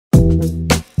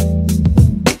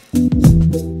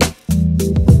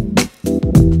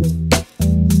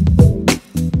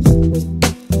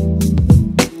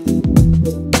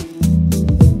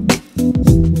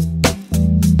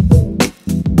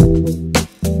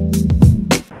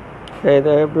Hey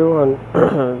there everyone,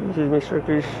 this is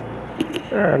MrKrish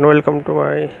and welcome to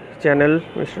my channel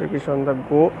MrKrish on the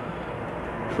go.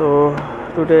 So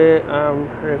today I'm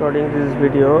recording this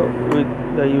video with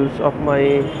the use of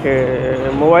my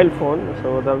mobile phone,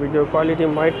 so the video quality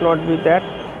might not be that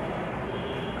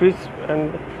crisp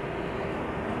and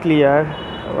clear,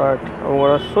 but I'm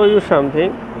gonna show you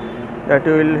something that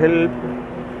will help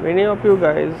many of you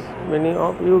guys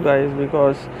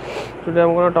because today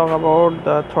I'm going to talk about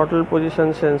the throttle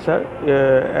position sensor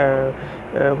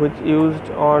which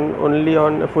used only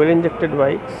on fuel injected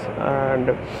bikes, and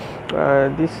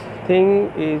this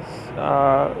thing is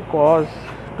cause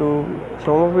to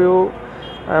some of you.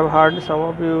 I've heard some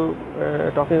of you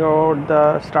talking about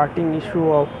the starting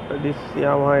issue of this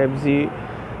Yamaha FZ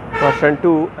version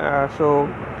 2. So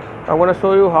I'm going to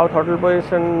show you how throttle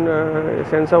position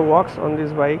sensor works on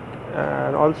this bike,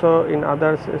 and also in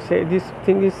others. Say this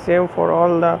thing is same for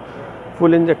all the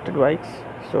full injected bikes.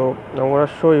 So I'm going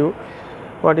to show you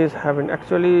what is happening.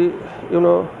 Actually, you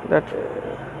know that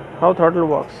how throttle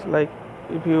works. Like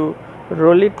if you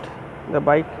roll it, the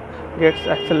bike gets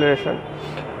acceleration.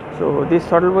 So this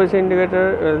throttle position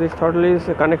indicator, this throttle is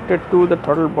connected to the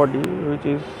throttle body, which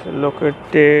is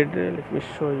located. Let me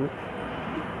show you.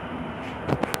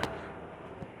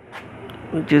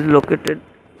 Which is located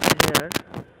here.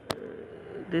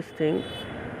 This thing,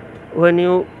 when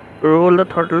you roll the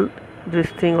throttle, this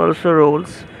thing also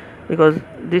rolls, because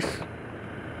this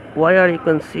wire, you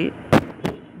can see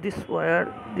this wire,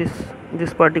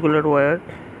 this particular wire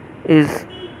is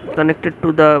connected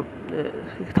to the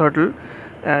throttle,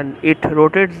 and it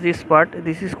rotates this part.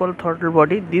 This is called throttle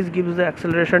body. This gives the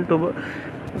acceleration to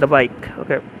the bike.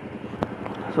 Okay,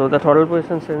 so the throttle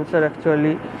position sensor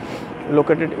actually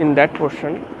located in that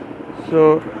portion.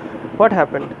 So what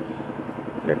happened,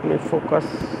 let me focus.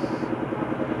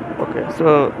 Okay,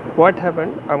 so what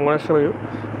happened, I'm going to show you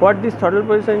what this throttle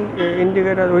position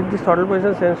indicator with this throttle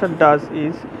position sensor does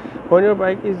is, when your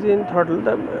bike is in throttle,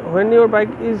 when your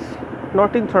bike is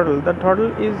not in throttle, the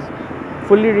throttle is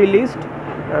fully released.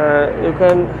 You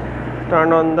can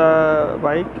turn on the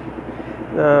bike.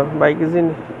 The bike is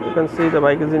in, you can see the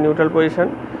bike is in neutral position.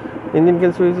 Engine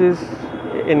kill switch is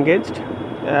engaged,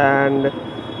 and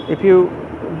if you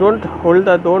don't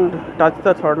touch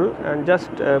the throttle and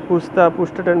just push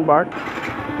button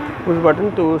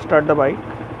to start the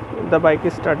bike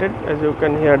is started, as you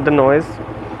can hear the noise.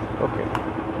 Okay,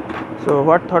 so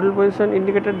what throttle position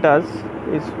indicator does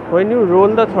is, when you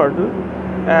roll the throttle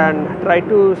and try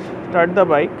to start the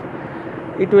bike,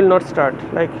 it will not start.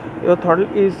 Like your throttle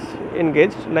is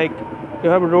engaged, like you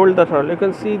have rolled the throttle. You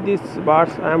can see these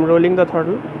bars. I am rolling the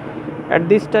throttle. At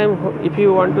this time, if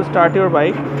you want to start your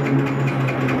bike,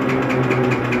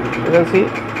 you can see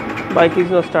bike is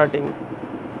not starting.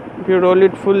 If you roll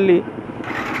it fully,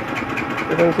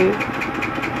 you can see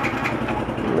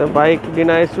the bike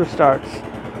denies to start.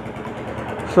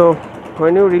 So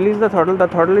when you release the throttle,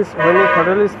 when your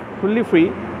throttle is fully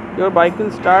free, your bike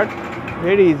will start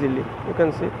very easily. You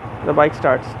can see the bike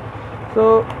starts.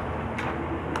 So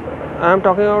I am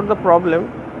talking about the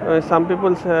problem. Some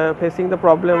people facing the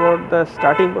problem or the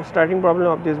starting problem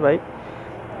of this bike.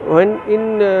 When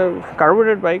in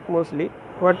carbureted bike, mostly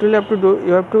what you have to do,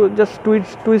 you have to just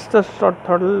twist the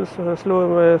throttle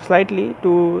slightly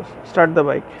to start the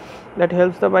bike. That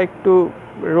helps the bike to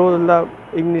roll the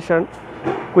ignition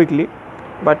quickly.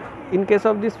 But in case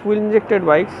of these fuel injected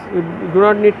bikes, you do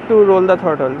not need to roll the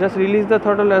throttle. Just release the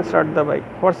throttle and start the bike.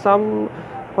 For some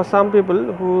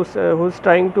people who's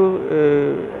trying to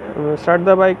start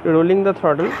the bike rolling the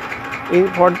throttle,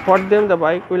 for them the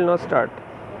bike will not start.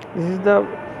 This is the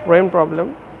prime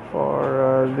problem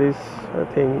for this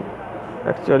thing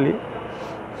actually.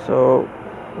 So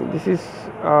this is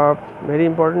a very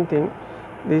important thing.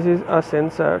 This is a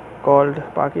sensor called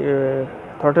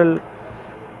throttle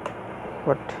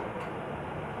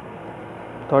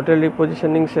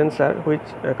repositioning sensor, which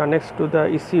connects to the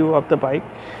ECU of the bike,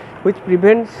 which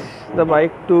prevents the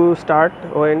bike to start.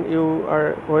 When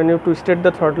you twisted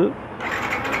the throttle,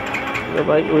 the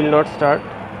bike will not start.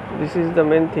 This is the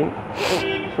main thing.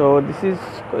 So this is,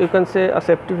 you can say, a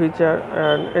safety feature,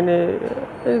 and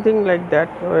anything like that.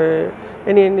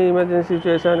 Any emergency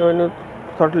situation, when your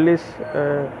throttle is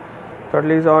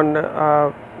on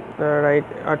right,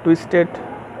 twisted,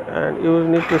 and you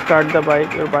need to start the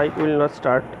bike, your bike will not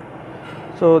start.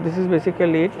 So this is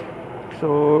basically it.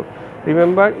 So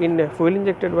remember, in a fuel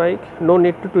injected bike, no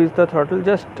need to twist the throttle.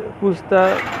 Just push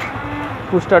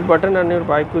start button and your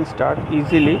bike will start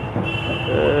easily.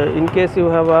 In case you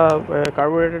have a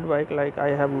carbureted bike, like I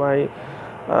have my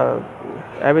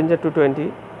Avenger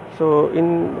 220, So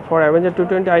for Avenger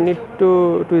 220 I need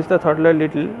to twist the throttle a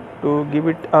little to give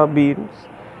it a beams,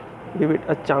 give it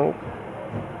a chunk,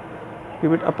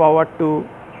 give it a power to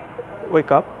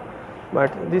wake up.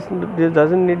 But this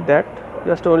doesn't need that,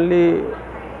 just only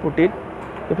put it.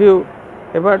 If you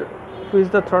ever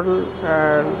twist the throttle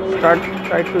and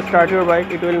try to start your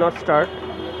bike, it will not start.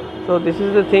 So this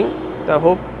is the thing. I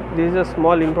hope this is a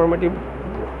small informative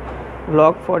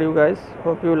vlog for you guys.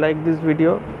 Hope you like this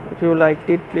video. If you liked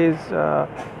it, please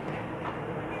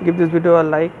give this video a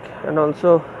like, and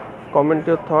also comment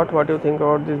your thought, what you think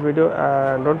about this video,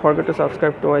 and don't forget to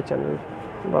subscribe to my channel.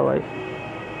 Bye bye.